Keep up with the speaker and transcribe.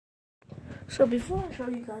So before I show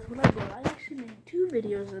you guys what I did, I actually made 2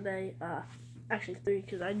 videos today. Actually 3,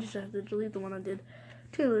 because I just had to delete the one I did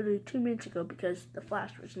literally 2 minutes ago because the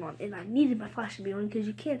flash wasn't on, and I needed my flash to be on because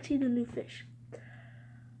you can't see the new fish.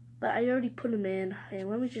 But I already put them in, and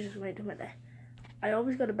let me just wait a minute. I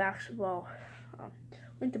always go to basketball.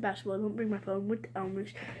 Went to basketball. Don't bring my phone. Went to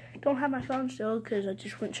Elmer's. Don't have my phone still because I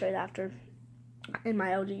just went straight after, and my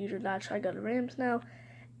LG user died, so I got a Rams now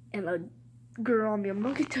and a Gouram. I'm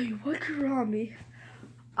not gonna tell you what Gouram.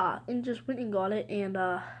 And just went and got it and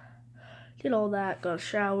did all that. Got a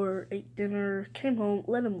shower, ate dinner, came home,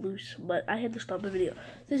 let him loose. But I had to stop the video.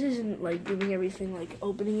 This isn't like doing everything like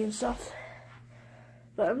opening and stuff.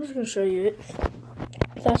 But I'm just gonna show you it.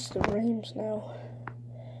 That's the Rams now.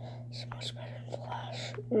 It's much better than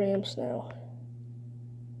Flash. Rams now.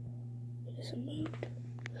 It isn't moved.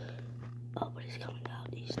 Oh, but he's coming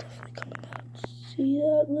out. He's definitely coming out. See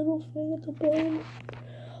that little thing at the bottom?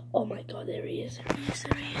 Oh my god, there he is. There he is.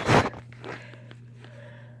 There he is.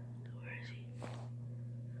 Where is he?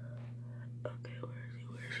 Okay, where is he?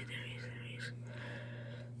 Where is he? There he is. There he is.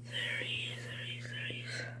 There he is. There he is. There he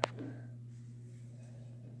is.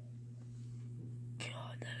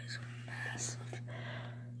 God, that is a massive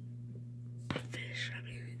fish. I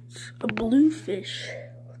mean, it's a blue fish.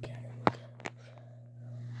 Look at it. Look at it.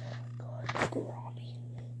 Oh my god, Gouram.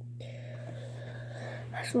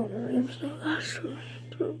 That's not the Rams. No, that's the Rams.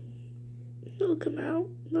 Look him out.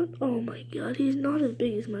 Oh my god, he's not as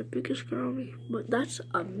big as my biggest Gouram. But that's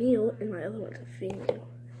a male, and my other one's a female.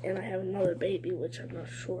 And I have another baby, which I'm not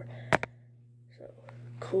sure. So,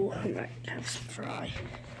 cool. I might have some fry.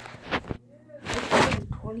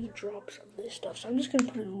 20 drops of this stuff. So I'm just going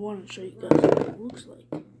to put it in one and show you guys what it looks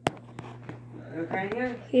like. Okay,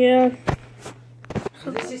 good? Yeah.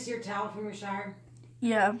 So this is your towel from your shower?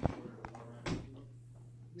 Yeah.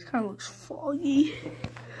 This kind of looks foggy.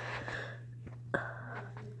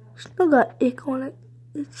 Still got ick on it.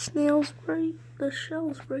 It snails break. The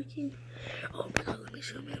shell's breaking. Oh my god, let me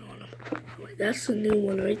zoom in on him. Oh, wait, that's the new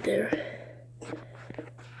one right there.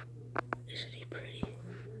 Isn't he pretty?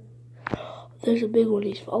 Oh, there's a big one.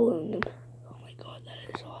 He's following him. Oh my god,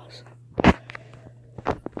 that is awesome.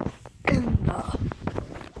 And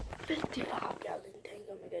 50. Oh god, I didn't tank.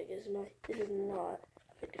 Oh my god, this is not a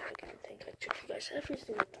 50 tank. I trick you guys every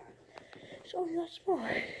single time. It's only that small.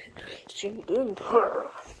 Zoom in.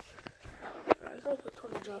 I gotta put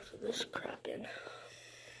 20 drops of this crap in.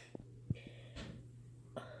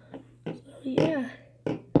 So yeah,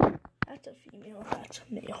 that's a female, that's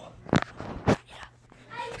a male. Yeah.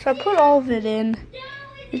 So I put all of it in.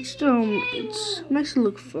 It's makes it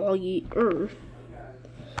look foggy.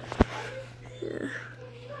 Yeah.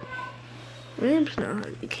 Rams now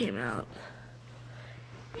it came out.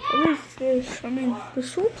 Other fish, I mean the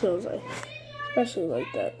swordtails, especially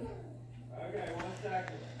like that.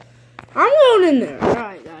 I'm going in there.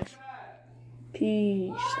 Alright, guys.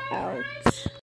 Peace out.